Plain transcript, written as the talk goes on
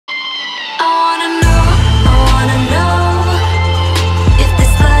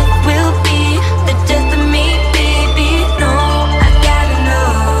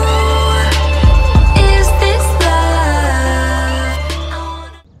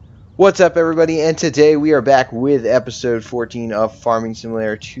What's up, everybody? And today we are back with episode 14 of Farming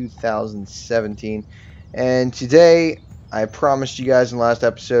Simulator 2017. And today I promised you guys in the last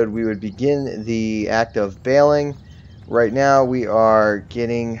episode we would begin the act of baling. Right now we are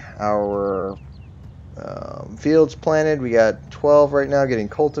getting our fields planted. We got 12 right now getting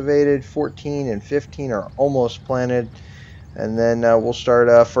cultivated. 14 and 15 are almost planted. And then we'll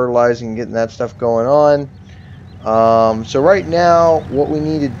start fertilizing and getting that stuff going on. So right now what we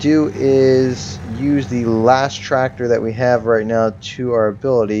need to do is use the last tractor that we have right now to our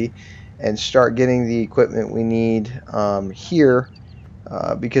ability and start getting the equipment we need here,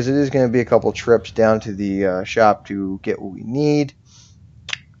 because it is going to be a couple trips down to the shop to get what we need.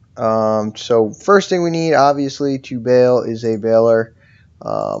 So first thing we need obviously to bale is a baler.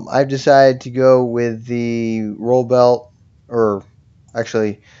 I've decided to go with the roll belt, or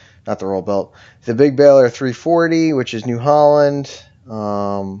actually not the roll belt, the big baler 340, which is New Holland,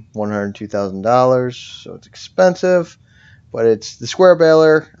 $102,000, so it's expensive, but it's the square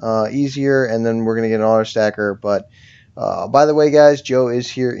baler, easier, and then we're going to get an auto stacker. But by the way, guys, Joe is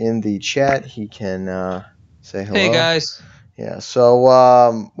here in the chat. He can say hello. Hey, guys. Yeah, so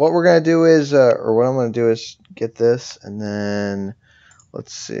what we're going to do is, or what I'm going to do is get this, and then,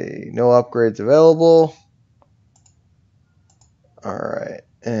 let's see, no upgrades available. Alright,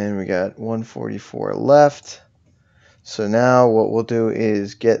 and we got 144 left. So now what we'll do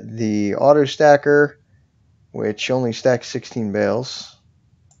is get the auto stacker, which only stacks 16 bales.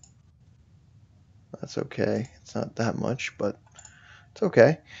 That's okay. It's not that much, but it's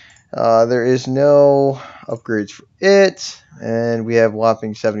okay. There is no upgrades for it, and we have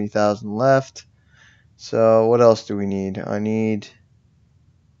whopping 70,000 left. So what else do we need? I need,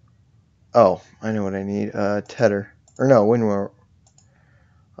 oh, I know what I need. Tedder, or no, windrower.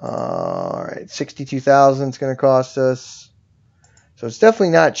 Alright, 62,000 is going to cost us. So it's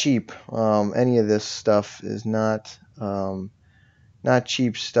definitely not cheap. Any of this stuff is not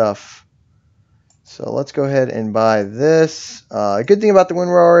cheap stuff. So let's go ahead and buy this. A good thing about the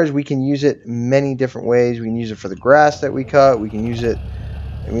windrower is we can use it many different ways. We can use it for the grass that we cut. We can use it,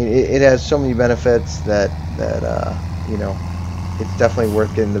 I mean, it has so many benefits that you know, it's definitely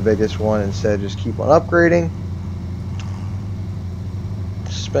worth getting the biggest one instead of just keep on upgrading.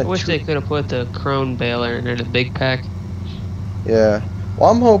 I wish they could have put the crone baler in the big pack. Yeah. Well,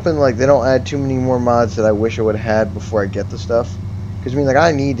 I'm hoping like they don't add too many more mods that I wish I would have had before I get the stuff. Because I mean, like,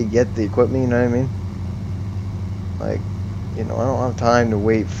 I need to get the equipment, you know what I mean? Like, you know, I don't have time to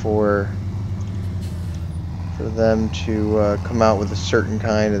wait for them to come out with a certain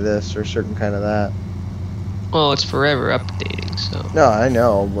kind of this or a certain kind of that. Well, it's forever updating, so. No, I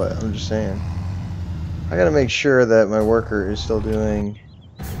know, but I'm just saying. I gotta make sure that my worker is still doing.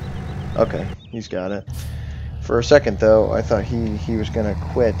 Okay, he's got it. For a second though, I thought he was gonna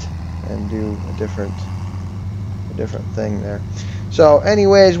quit and do a different thing there. So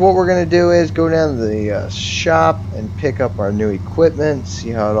anyways, what we're gonna do is go down to the shop and pick up our new equipment,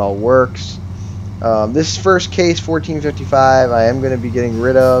 see how it all works. This first case 1455 I am gonna be getting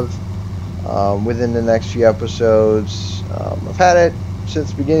rid of within the next few episodes. I've had it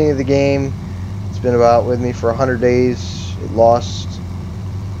since the beginning of the game. It's been about with me for 100 days. It lost,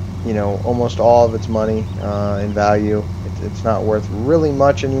 you know, almost all of its money in value. It's not worth really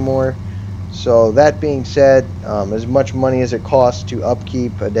much anymore. So that being said, as much money as it costs to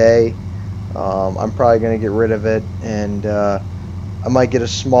upkeep a day, I'm probably going to get rid of it, and I might get a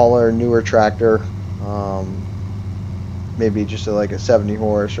smaller, newer tractor, maybe just like a 70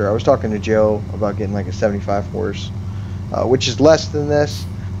 horse, or I was talking to Joe about getting like a 75 horse, which is less than this.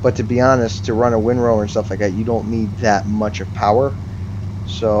 But to be honest, to run a windrower and stuff like that, you don't need that much of power.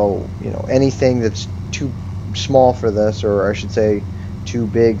 So, you know, anything that's too small for this, or I should say too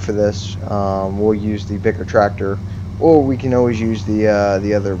big for this, we'll use the bigger tractor, or we can always use the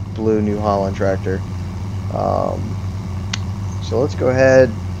other blue New Holland tractor. So let's go ahead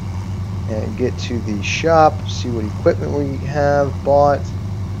and get to the shop, see what equipment we have bought.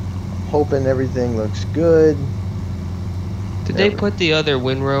 I'm hoping everything looks good. Did they put the other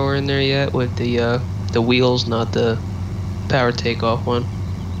windrower in there yet with the wheels, not the power takeoff one?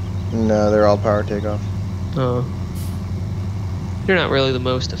 No, they're all power takeoff. Oh. They're not really the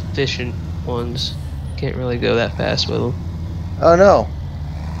most efficient ones. Can't really go that fast with them. Oh no,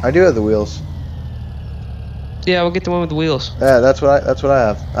 I do have the wheels. Yeah, we'll get the one with the wheels. Yeah, that's what I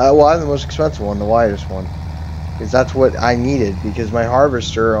have. Well, I have the most expensive one, the widest one, because that's what I needed. Because my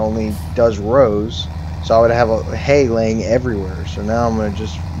harvester only does rows, so I would have a hay laying everywhere. So now I'm gonna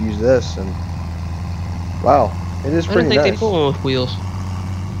just use this, and wow, it is pretty nice. I don't think they put one with wheels.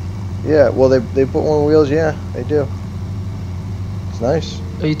 Yeah, well they put one with wheels. Yeah, they do. It's nice.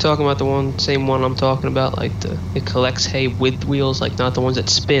 Are you talking about the same one I'm talking about? Like it collects hay with wheels, like not the ones that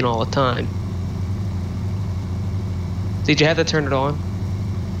spin all the time. Did you have to turn it on?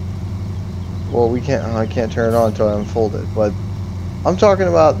 Well, I can't turn it on until I unfold it. But I'm talking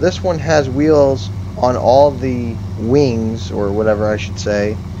about this one has wheels on all the wings, or whatever I should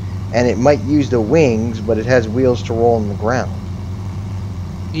say, and it might use the wings, but it has wheels to roll on the ground.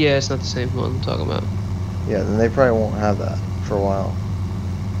 Yeah, it's not the same one I'm talking about. Yeah, then they probably won't have that for a while.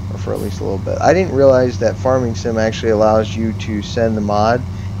 Or for at least a little bit. I didn't realize that Farming Sim actually allows you to send the mod,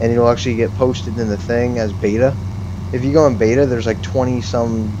 and it'll actually get posted in the thing as beta. If you go in beta, there's like 20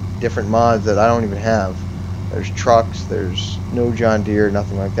 some different mods that I don't even have. There's trucks, there's no John Deere,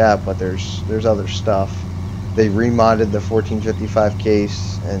 nothing like that, but there's other stuff. They remodded the 1455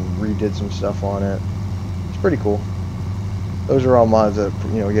 case and redid some stuff on it. It's pretty cool. Those are all mods that,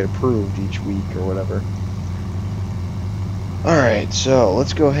 you know, get approved each week or whatever. Alright, so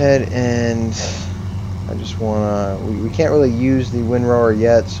let's go ahead and I just wanna, we can't really use the windrower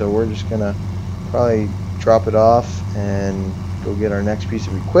yet, so we're just gonna probably drop it off and go get our next piece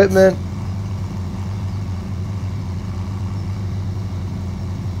of equipment.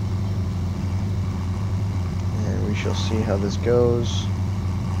 And we shall see how this goes.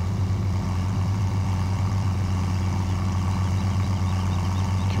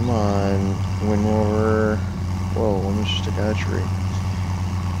 Come on, windrower. Whoa, almost just took out a tree.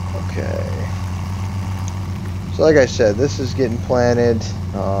 Okay. So like I said, this is getting planted.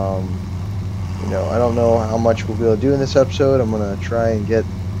 You know, I don't know how much we'll be able to do in this episode. I'm going to try and get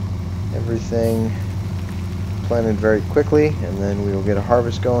everything planted very quickly, and then we will get a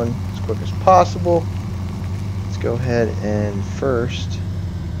harvest going as quick as possible. Let's go ahead and first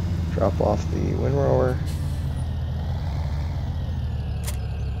drop off the windrower.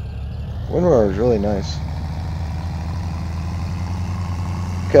 Windrower is really nice.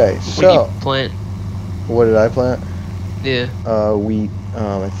 Okay, so What did you plant? What did I plant? Yeah. Wheat.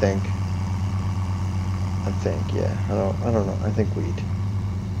 I think, yeah. I don't know. I think wheat.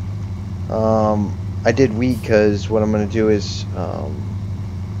 I did wheat because what I'm gonna do is, I'm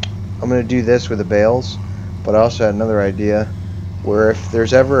gonna do this with the bales, but I also had another idea where if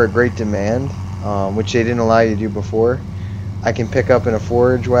there's ever a great demand, which they didn't allow you to do before, I can pick up in a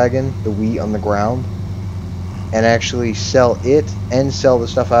forage wagon the wheat on the ground and actually sell it and sell the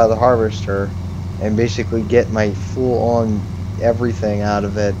stuff out of the harvester and basically get my full-on everything out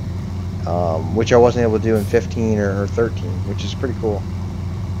of it, which I wasn't able to do in 15 or 13, which is pretty cool.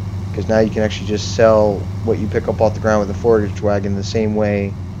 Because now you can actually just sell what you pick up off the ground with the forage wagon the same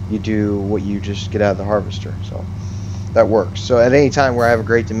way you do what you just get out of the harvester. So that works. So at any time where I have a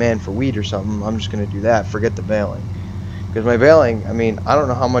great demand for wheat or something, I'm just going to do that. Forget the baling. Because my baling, I mean, I don't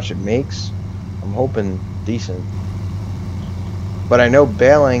know how much it makes. I'm hoping decent. But I know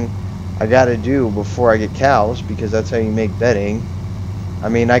baling I got to do before I get cows, because that's how you make bedding. I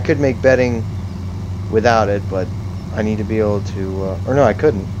mean, I could make bedding without it, but I need to be able to, or no, I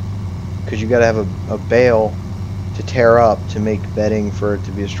couldn't. Because you got to have a bale to tear up to make bedding for it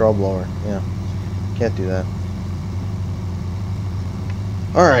to be a straw blower. Yeah, can't do that.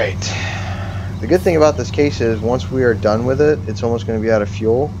 Alright. The good thing about this case is once we are done with it, it's almost going to be out of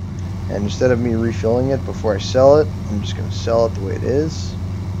fuel. And instead of me refilling it before I sell it, I'm just going to sell it the way it is.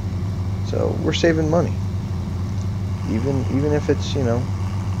 So we're saving money. Even if it's, you know,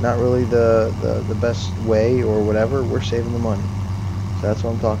 not really the best way or whatever, we're saving the money. So that's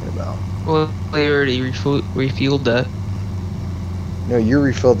what I'm talking about. Well, I already refueled that. No, you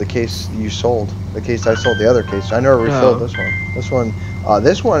refilled the case you sold. The case I sold, the other case. I never refilled this one.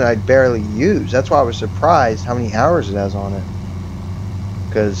 This one I barely used. That's why I was surprised how many hours it has on it.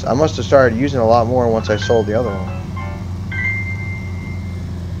 Because I must have started using a lot more once I sold the other one.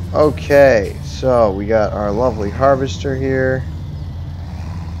 Okay, so we got our lovely harvester here.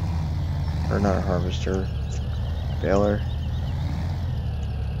 Or not a harvester, baler.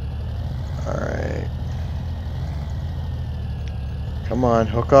 Alright. Come on,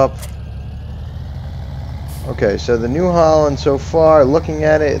 hook up. Okay, so the New Holland so far, looking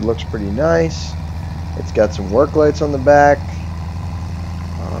at it, it looks pretty nice. It's got some work lights on the back.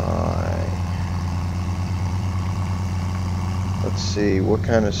 Let's see, what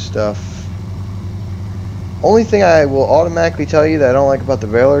kind of stuff. Only thing I will automatically tell you that I don't like about the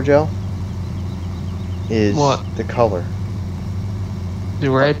baler gel is what? The color. The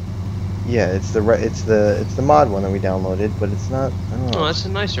red? Yeah, it's the mod one that we downloaded, but it's not. I don't know. Oh, that's a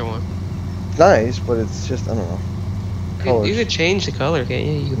nicer one. It's nice, but it's just, I don't know. Colors. You could change the color, can't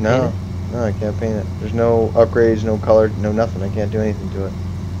you? You can No, paint it. no, I can't paint it. There's no upgrades, no color, no nothing. I can't do anything to it.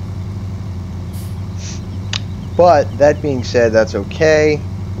 But that being said, that's okay.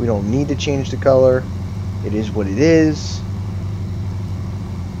 We don't need to change the color. It is what it is.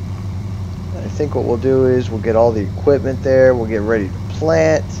 I think what we'll do is we'll get all the equipment there. We'll get ready to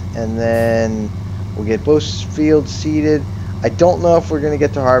plant, and then we'll get both fields seeded. I don't know if we're gonna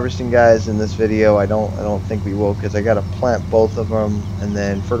get to harvesting, guys, in this video. I don't think we will, because I gotta plant both of them and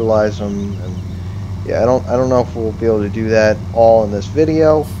then fertilize them, and yeah, I don't know if we'll be able to do that all in this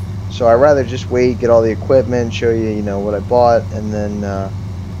video. So I'd rather just wait, get all the equipment, show you, you know, what I bought, and then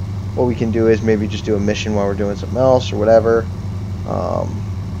what we can do is maybe just do a mission while we're doing something else or whatever.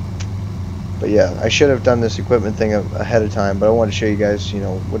 But yeah, I should have done this equipment thing ahead of time, but I wanted to show you guys, you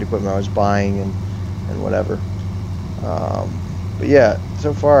know, what equipment I was buying and whatever. But yeah,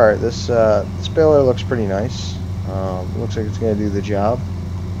 so far this baler looks pretty nice. Looks like it's going to do the job.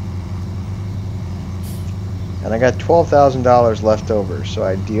 And I got $12,000 left over, so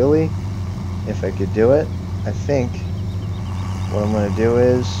ideally, if I could do it, I think what I'm going to do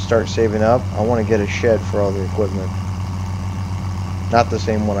is start saving up. I want to get a shed for all the equipment. Not the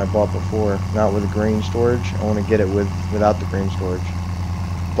same one I bought before, not with the grain storage. I want to get it without the grain storage,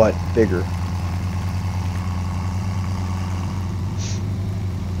 but bigger.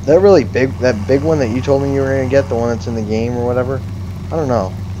 That big one that you told me you were going to get, the one that's in the game or whatever, I don't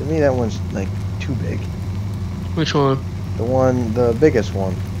know. To me that one's like too big. Which one? The biggest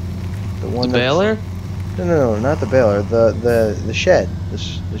one. The one the baler? No, not the baler. The shed.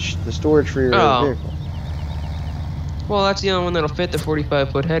 The storage for your vehicle. Well, that's the only one that'll fit the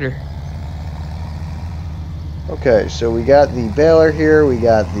 45-foot header. Okay, so we got the baler here. We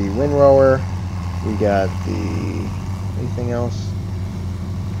got the windrower. We got the anything else?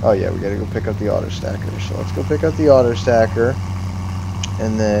 Oh yeah, we gotta go pick up the auto stacker. So let's go pick up the auto stacker,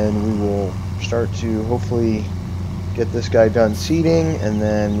 and then we will start to hopefully get this guy done seeding, and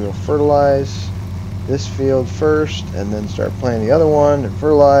then we'll fertilize this field first, and then start planting the other one and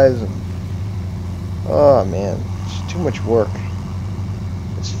fertilize. And oh man, it's too much work.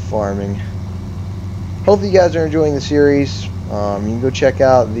 It's farming. Hopefully you guys are enjoying the series. You can go check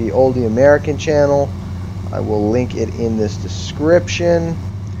out the Oldie American channel. I will link it in this description.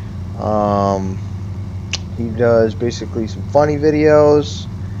 He does basically some funny videos.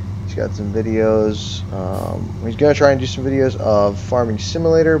 He's got some videos. He's going to try and do some videos of Farming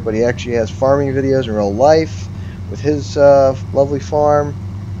Simulator, but he actually has farming videos in real life with his lovely farm.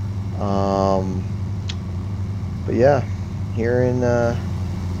 But yeah, here in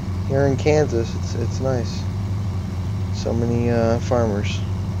Kansas, it's nice. So many farmers.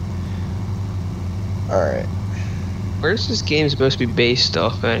 All right. Where's this game supposed to be based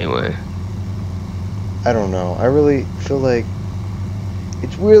off anyway? I don't know. I really feel like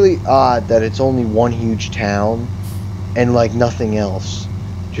it's really odd that it's only one huge town and like nothing else.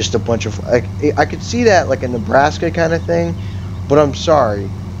 Just a bunch of like, I could see that like a Nebraska kind of thing, but I'm sorry,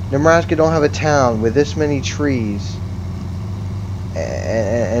 Nebraska don't have a town with this many trees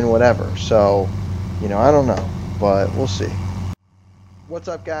and whatever. So, you know, I don't know, but we'll see. What's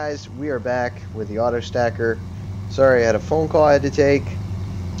up, guys? We are back with the auto stacker. Sorry, I had a phone call I had to take,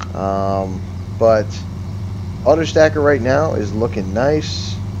 but auto stacker right now is looking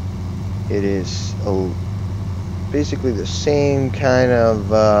nice. It is basically the same kind of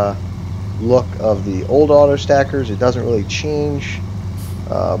look of the old auto stackers. It doesn't really change,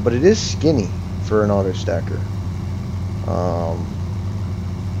 but it is skinny for an auto stacker. I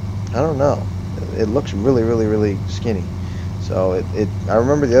don't know. It looks really skinny. So I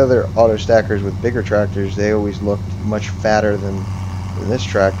remember the other auto stackers with bigger tractors, they always looked much fatter than this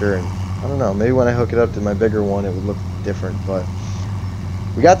tractor, and I don't know, maybe when I hook it up to my bigger one it would look different. But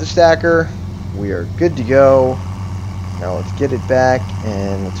we got the stacker, we are good to go. Now let's get it back,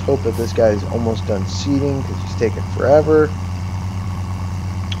 and let's hope that this guy's almost done seeding, because he's taking forever.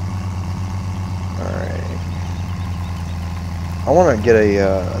 Alright, I want to get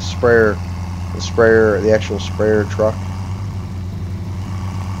a sprayer, the actual sprayer truck.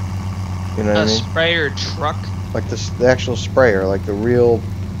 You know what I mean? Sprayer truck? Like the actual sprayer, like the real,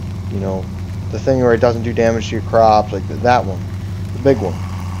 you know, the thing where it doesn't do damage to your crops, like that one, the big one.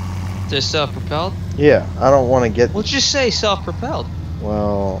 The self-propelled? Yeah, I don't want to get. Well, just say self-propelled.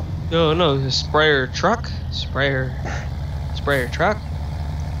 Well. No, the sprayer truck, sprayer truck.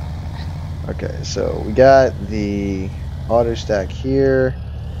 Okay, so we got the auto stack here.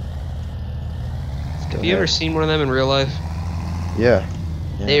 Have you ever seen one of them in real life? Yeah.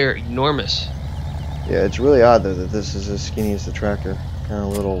 They're enormous. Yeah, it's really odd though that this is as skinny as the tractor. Kind of a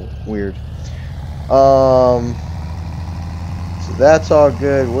little weird. So that's all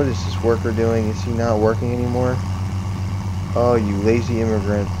good. What is this worker doing? Is he not working anymore? Oh, you lazy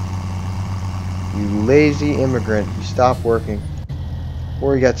immigrant. You lazy immigrant. You stop working.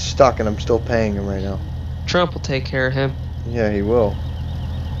 Or he got stuck and I'm still paying him right now. Trump will take care of him. Yeah, he will.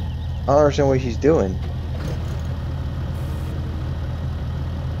 I don't understand what he's doing.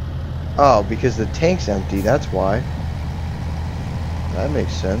 Oh, because the tank's empty, that's why. That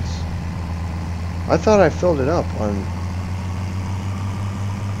makes sense. I thought I filled it up on...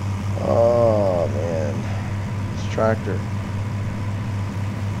 Oh, man. This tractor.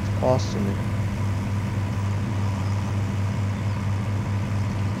 It's costing me.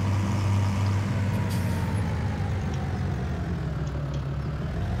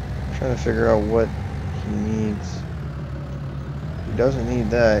 I'm trying to figure out what he needs. He doesn't need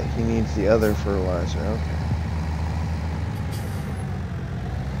that. He needs the other fertilizer. Okay.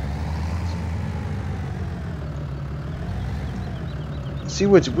 See,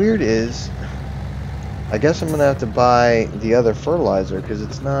 what's weird is, I guess I'm gonna have to buy the other fertilizer because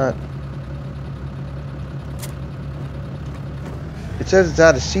it's not. It says it's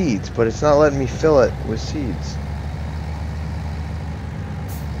out of seeds, but it's not letting me fill it with seeds.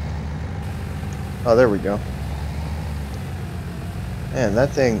 Oh, there we go. Man, that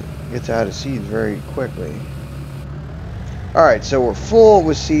thing gets out of seeds very quickly. Alright, so we're full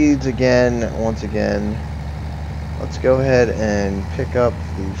with seeds again, once again. Let's go ahead and pick up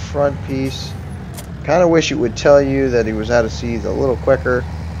the front piece. Kind of wish it would tell you that he was out of seeds a little quicker,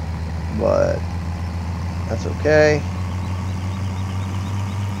 but that's okay.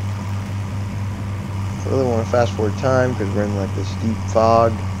 I really want to fast forward time because we're in like this deep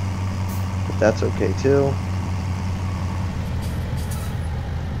fog, but that's okay too.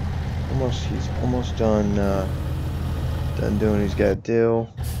 He's almost done doing what he's got to do.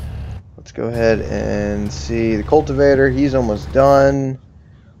 Let's go ahead and see the cultivator. He's almost done.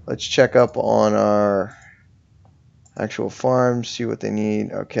 Let's check up on our actual farms, see what they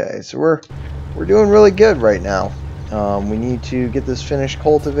need. Okay, so we're doing really good right now. We need to get this finished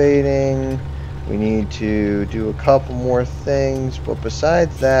cultivating. We need to do a couple more things, but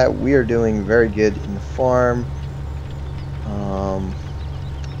besides that, we are doing very good in the farm.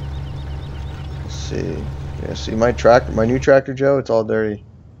 Let's see. Yeah, see my new tractor, Joe. It's all dirty.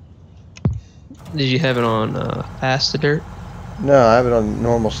 Did you have it on fast to dirt? No, I have it on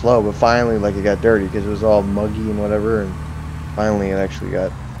normal slow, but finally, like, it got dirty because it was all muggy and whatever, and finally it actually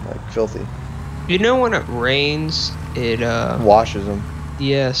got like filthy. You know when it rains, it washes them.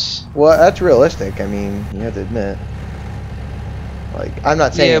 Yes. Well, that's realistic. I mean, you have to admit. Like, I'm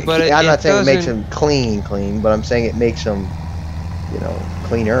not saying I'm not saying it makes them clean, but I'm saying it makes them, you know,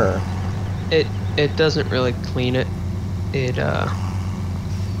 cleaner. It doesn't really clean it. It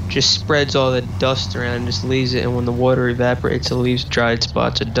just spreads all the dust around and just leaves it, and when the water evaporates, it leaves dried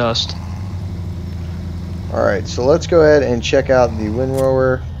spots of dust. Alright, so let's go ahead and check out the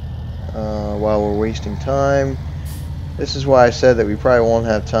windrower while we're wasting time. This is why I said that we probably won't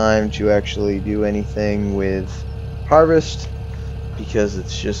have time to actually do anything with harvest, because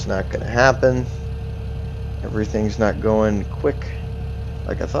it's just not going to happen. Everything's not going quick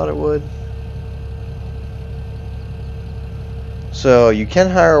like I thought it would. So you can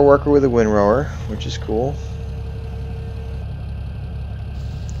hire a worker with a windrower, which is cool.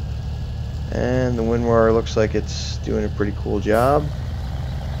 And the windrower looks like it's doing a pretty cool job.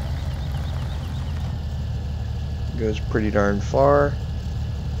 It goes pretty darn far.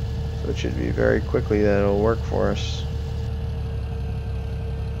 So it should be very quickly that it'll work for us.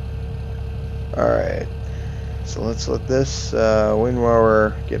 Alright. So let's let this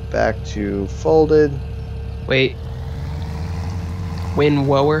windrower get back to folded. Wait.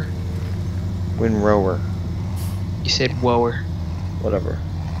 Windrower? Windrower. You said wower. Whatever.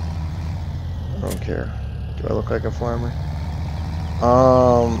 I don't care. Do I look like a farmer?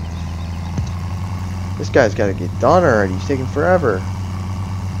 This guy's got to get done already. He's taking forever.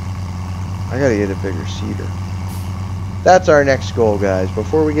 I got to get a bigger seeder. That's our next goal, guys.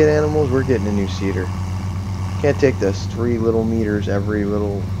 Before we get animals, we're getting a new seeder. Can't take this 3 little meters every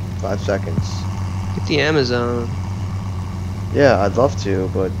little 5 seconds. Get the Amazon. Yeah, I'd love to,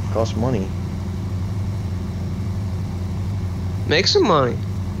 but it costs money. Make some money.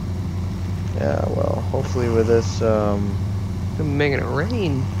 Yeah, well, hopefully with this, You're making it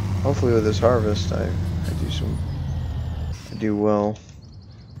rain. hopefully with this harvest, I do well.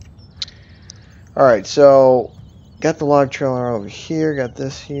 Alright, so, got the log trailer over here, got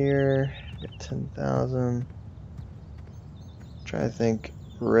this here, got 10,000. Try to think,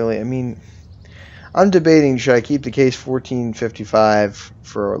 really, I mean, I'm debating, should I keep the case 1455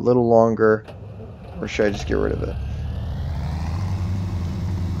 for a little longer, or should I just get rid of it?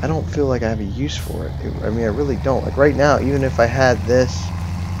 I don't feel like I have a use for it. I mean, I really don't. Like right now, even if I had this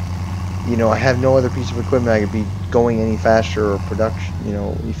you know, I have no other piece of equipment I could be going any faster or production, you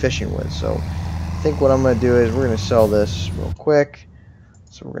know, efficient with. So I think what I'm going to do is we're going to sell this real quick.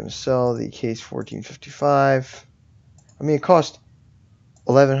 So we're going to sell the case 1455. I mean, it cost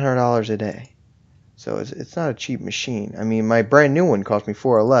 $1,100 a day. So it's not a cheap machine. I mean, my brand new one cost me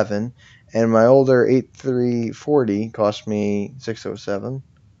 $411, and my older 8340 cost me $607.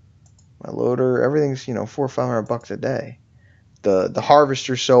 My loader, everything's, you know, $400 or $500 a day. The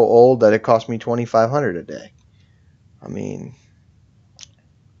harvester's so old that it cost me $2,500 a day. I mean,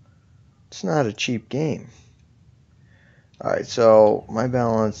 it's not a cheap game. All right, so my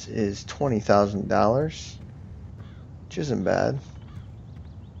balance is $20,000, which isn't bad.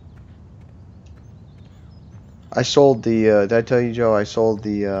 I sold the. Did I tell you, Joe? I sold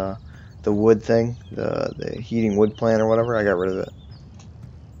the wood thing, the heating wood plant or whatever. I got rid of it.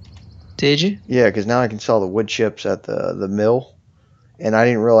 Did you? Yeah, because now I can sell the wood chips at the mill, and I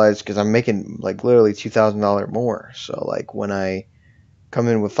didn't realize because I'm making like literally $2,000 more. So like when I come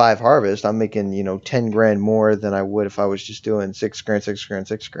in with 5 harvests, I'm making, you know, 10 grand more than I would if I was just doing 6 grand, 6 grand,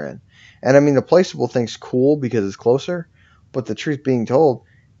 6 grand. And I mean the placeable thing's cool because it's closer, but the truth being told,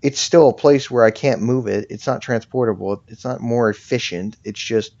 it's still a place where I can't move it. It's not transportable. It's not more efficient. It's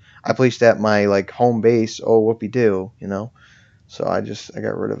just I placed at my like home base. Oh, whoopie-doo, you know. So I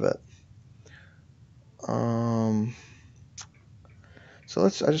got rid of it. So I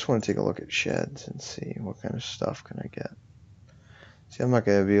just want to take a look at sheds and see what kind of stuff can I get. See, I'm not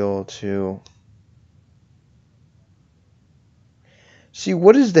going to be able to. See,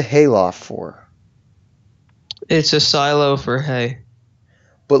 what is the hayloft for? It's a silo for hay.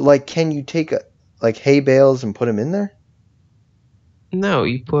 But like, can you take like hay bales and put them in there? No,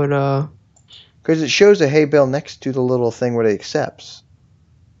 you put Because it shows a hay bale next to the little thing where it accepts.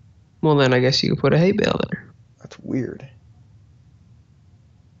 Well, then I guess you could put a hay bale there. That's weird.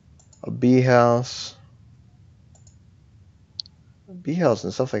 A bee house. A bee house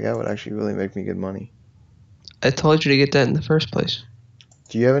and stuff like that would actually really make me good money. I told you to get that in the first place.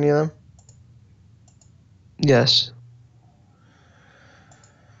 Do you have any of them? Yes.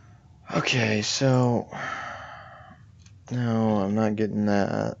 Okay, so no, I'm not getting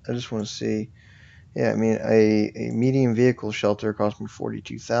that. I just want to see. Yeah, I mean a medium vehicle shelter cost me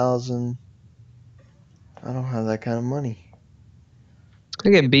 $42,000. I don't have that kind of money. I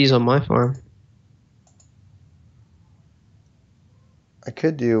get bees on my farm. I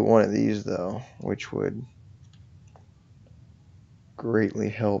could do one of these though, which would greatly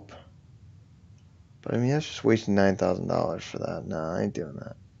help. But I mean that's just wasting $9,000 for that. Nah, I ain't doing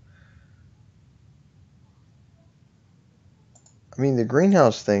that. I mean, the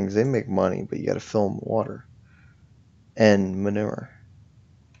greenhouse things, they make money, but you got to fill them with water and manure.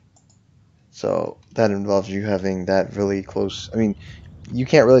 So that involves you having that really close. I mean, you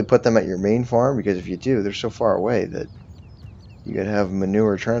can't really put them at your main farm because if you do, they're so far away that you could have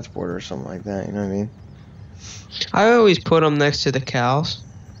manure transporter or something like that. You know what I mean? I always put them next to the cows.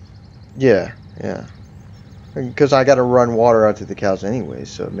 Yeah, yeah. Because I got to run water out to the cows anyway,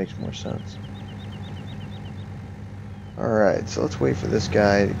 so it makes more sense. Alright, so let's wait for this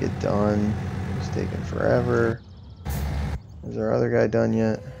guy to get done. He's taking forever. Is our other guy done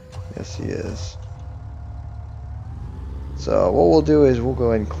yet? Yes, he is. So what we'll do is we'll go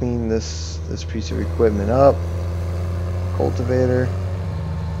ahead and clean this piece of equipment up. Cultivator.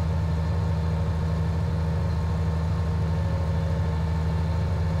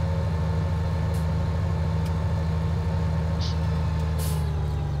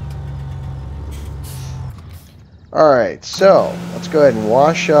 Alright, so let's go ahead and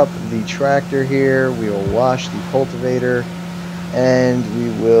wash up the tractor here. We will wash the cultivator, and we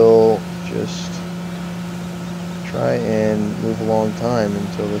will just try and move a long time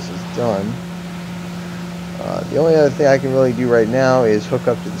until this is done. The only other thing I can really do right now is hook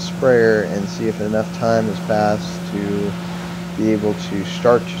up to the sprayer and see if enough time has passed to be able to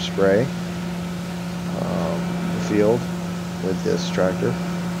start to spray the field with this tractor.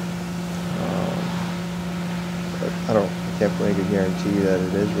 I can't make a guarantee that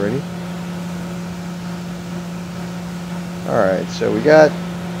it is ready. Alright, so we got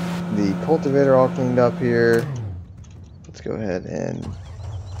the cultivator all cleaned up here. Let's go ahead and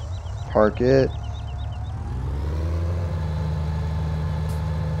park it.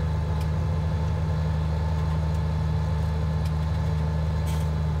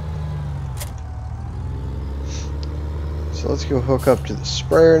 So let's go hook up to the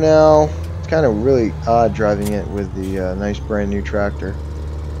sprayer now. It's kind of really odd driving it with the nice brand new tractor.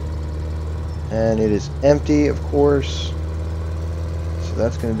 And it is empty, of course. So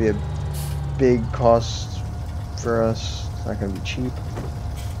that's going to be a big cost for us. It's not going to be cheap.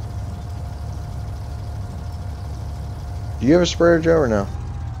 Do you have a sprayer, Joe, or no?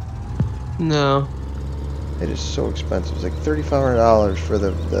 No. It is so expensive. It's like $3,500 for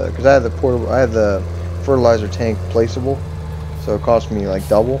the because I have the portable, I have the fertilizer tank placeable, so it cost me like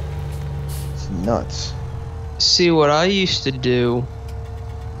double. It's nuts. See, what I used to do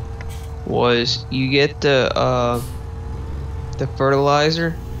was you get the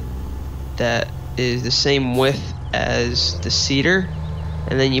fertilizer that is the same width as the seeder,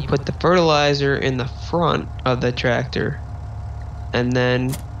 and then you put the fertilizer in the front of the tractor, and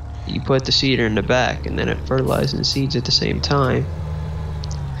then you put the seeder in the back, and then it fertilizes and seeds at the same time.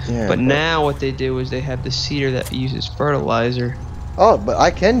 Yeah. But now what they do is they have the seeder that uses fertilizer. Oh, but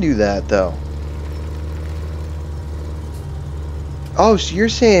I can do that though. Oh, so you're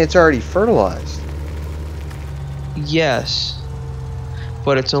saying it's already fertilized? Yes,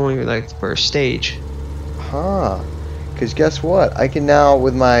 but it's only like the first stage. Huh. Because guess what? I can now,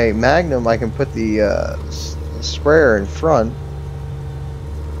 with my Magnum, I can put the sprayer in front,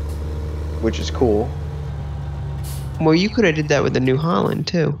 which is cool. Well, you could have did that with the New Holland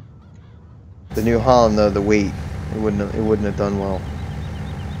too. The New Holland, though, the weight, it wouldn't have done well.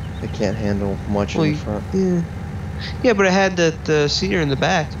 It can't handle much in the front. Yeah, but it had the seeder in the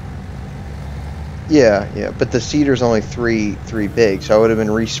back. Yeah, but the seeder's only three big, so I would have been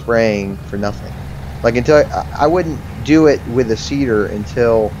respraying for nothing. Like until I wouldn't do it with a seeder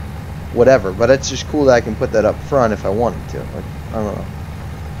until whatever. But it's just cool that I can put that up front if I wanted to. Like, I don't know.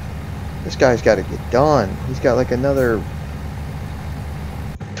 This guy's got to get done. He's got like another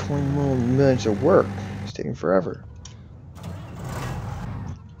 20 more minutes of work. It's taking forever.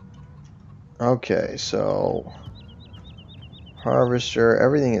 Okay, so harvester,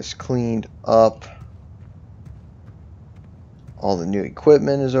 everything is cleaned up. All the new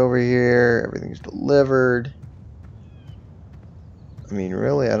equipment is over here. Everything's delivered. I mean,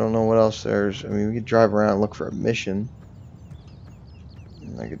 really, I don't know what else there's. I mean, we could drive around and look for a mission.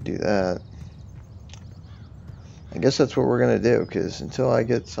 I could do that. I guess that's what we're going to do, because until I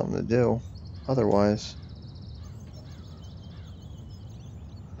get something to do, otherwise.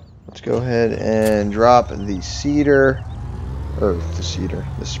 Let's go ahead and drop the seeder, or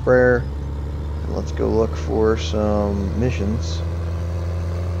the sprayer. And let's go look for some missions.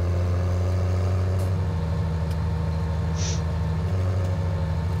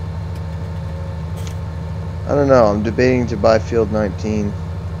 I don't know, I'm debating to buy Field 19.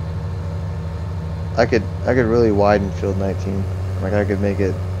 I could really widen Field 19. Like I could make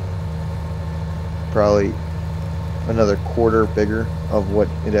it probably another quarter bigger of what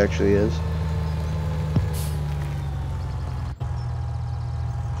it actually is.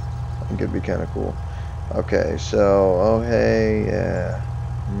 I think it'd be kind of cool. Okay, so, oh hey, yeah.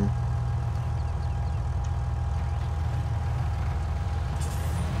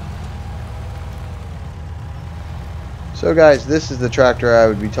 So guys, this is the tractor I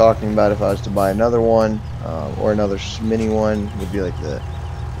would be talking about if I was to buy another one, or another mini one. It would be like the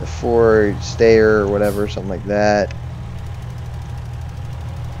Ford Stayer or whatever, something like that.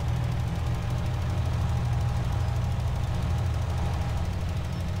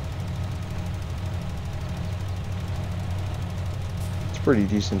 It's a pretty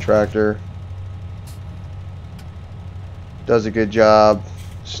decent tractor. Does a good job.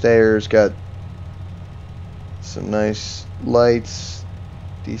 Stayer's got some nice lights,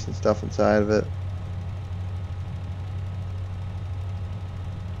 decent stuff inside of it.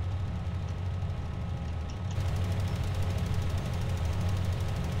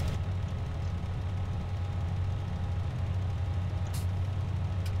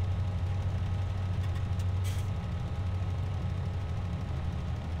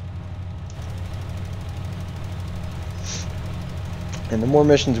 And the more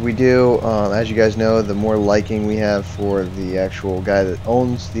missions we do, as you guys know, the more liking we have for the actual guy that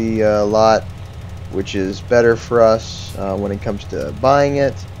owns the lot, which is better for us when it comes to buying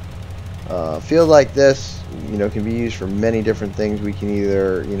it. Field like this, you know, can be used for many different things. We can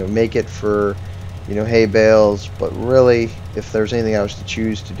either, you know, make it for, you know, hay bales, but really, if there's anything I was to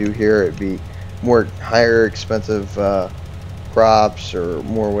choose to do here, it'd be more higher expensive crops or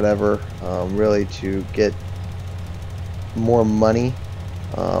more whatever, really to get more money,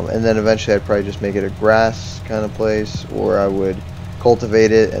 and then eventually I'd probably just make it a grass kind of place, or I would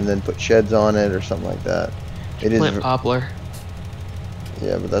cultivate it and then put sheds on it or something like that. It is Plant poplar.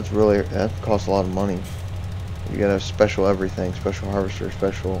 Yeah, but that costs a lot of money. You gotta have special everything, special harvester,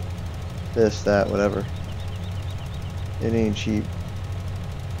 special this, that, whatever. It ain't cheap.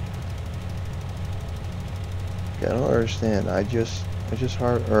 Okay, I don't understand. I just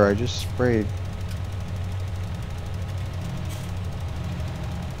sprayed.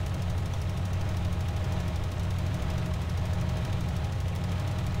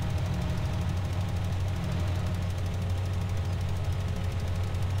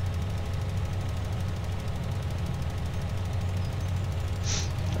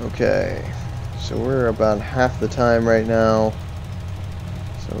 Okay, so we're about half the time right now.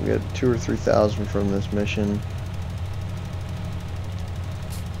 So we get 2,000 or 3,000 from this mission.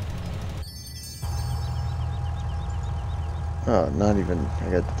 Oh, not even. I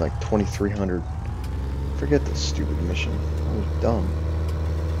got like 2,300. Forget this stupid mission. That was dumb.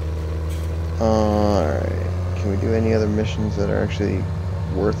 Alright. Can we do any other missions that are actually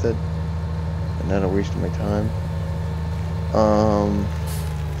worth it? And not a waste of my time?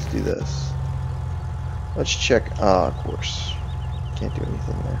 Let's do this. Let's check. Of course. Can't do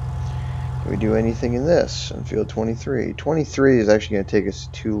anything there. Can we do anything in this? In field 23. 23 is actually going to take us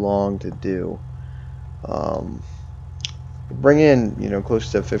too long to do. Bring in, you know,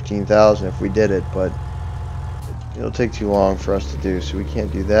 close to 15,000 if we did it, but it'll take too long for us to do, so we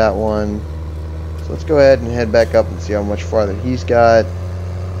can't do that one. So let's go ahead and head back up and see how much farther he's got.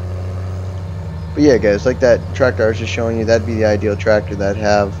 But yeah, guys, like that tractor I was just showing you, that'd be the ideal tractor that I'd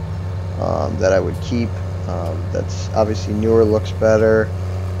have, that I would keep. That's obviously newer, looks better.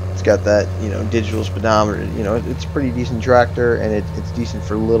 It's got that, you know, digital speedometer. You know, it's a pretty decent tractor, and it's decent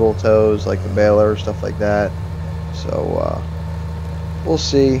for little tows like the baler, stuff like that. So we'll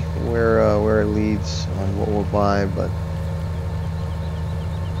see where it leads on what we'll buy, but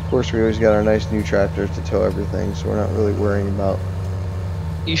of course we always got our nice new tractors to tow everything, so we're not really worrying about.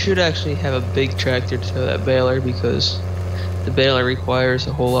 You should actually have a big tractor to tow that baler, because the baler requires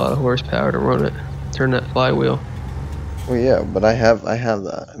a whole lot of horsepower to run it, turn that flywheel. Well, yeah, but I have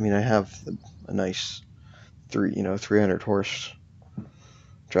that. I mean, I have a nice 300 horse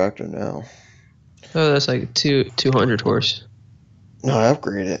tractor now. Oh, that's like 200 horse. No, I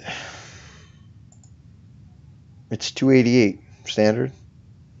upgrade it. It's 288 standard.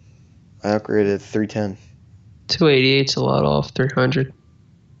 I upgraded 310. 288's a lot off 300.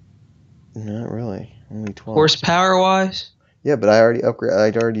 Not really. Only 12. Horsepower wise? Yeah, but I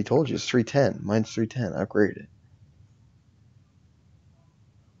already told you it's 310. Mine's 310. I upgraded it.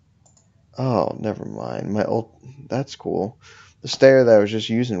 Oh, never mind. My old. That's cool. The stair that I was just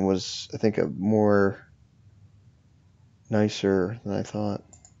using was, I think, a more nicer than I thought.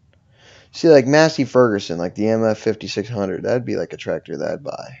 See, like Massey Ferguson, like the MF5600, that'd be like a tractor that I'd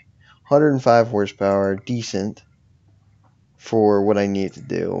buy. 105 horsepower, decent for what I need to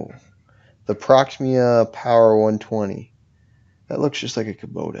do. The Proximia Power 120, that looks just like a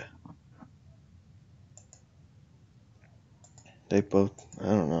Kubota. They both, I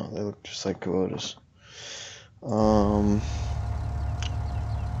don't know, they look just like Kubotas.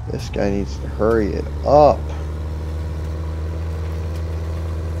 This guy needs to hurry it up.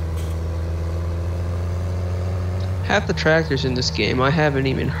 Half the tractors in this game I haven't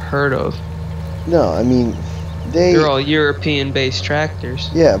even heard of. No, I mean, they're all European-based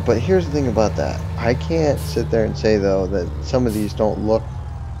tractors. Yeah, but here's the thing about that. I can't sit there and say, though, that some of these don't look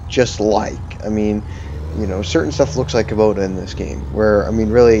just like. I mean, you know, certain stuff looks like Kubota in this game. Where, I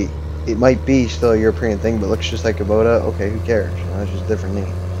mean, really, it might be still a European thing, but looks just like Kubota. Okay, who cares? You know, it's just a different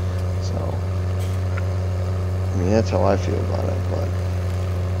name. So, I mean, that's how I feel about it. But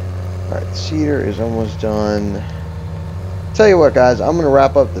alright, the cedar is almost done. Tell you what, guys, I'm going to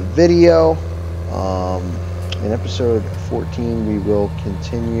wrap up the video. In episode 14, we will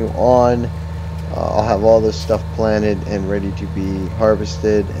continue on. I'll have all this stuff planted and ready to be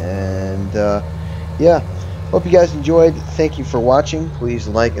harvested. And yeah, hope you guys enjoyed. Thank you for watching. Please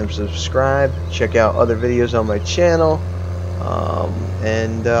like and subscribe. Check out other videos on my channel.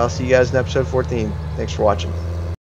 And I'll see you guys in episode 14. Thanks for watching.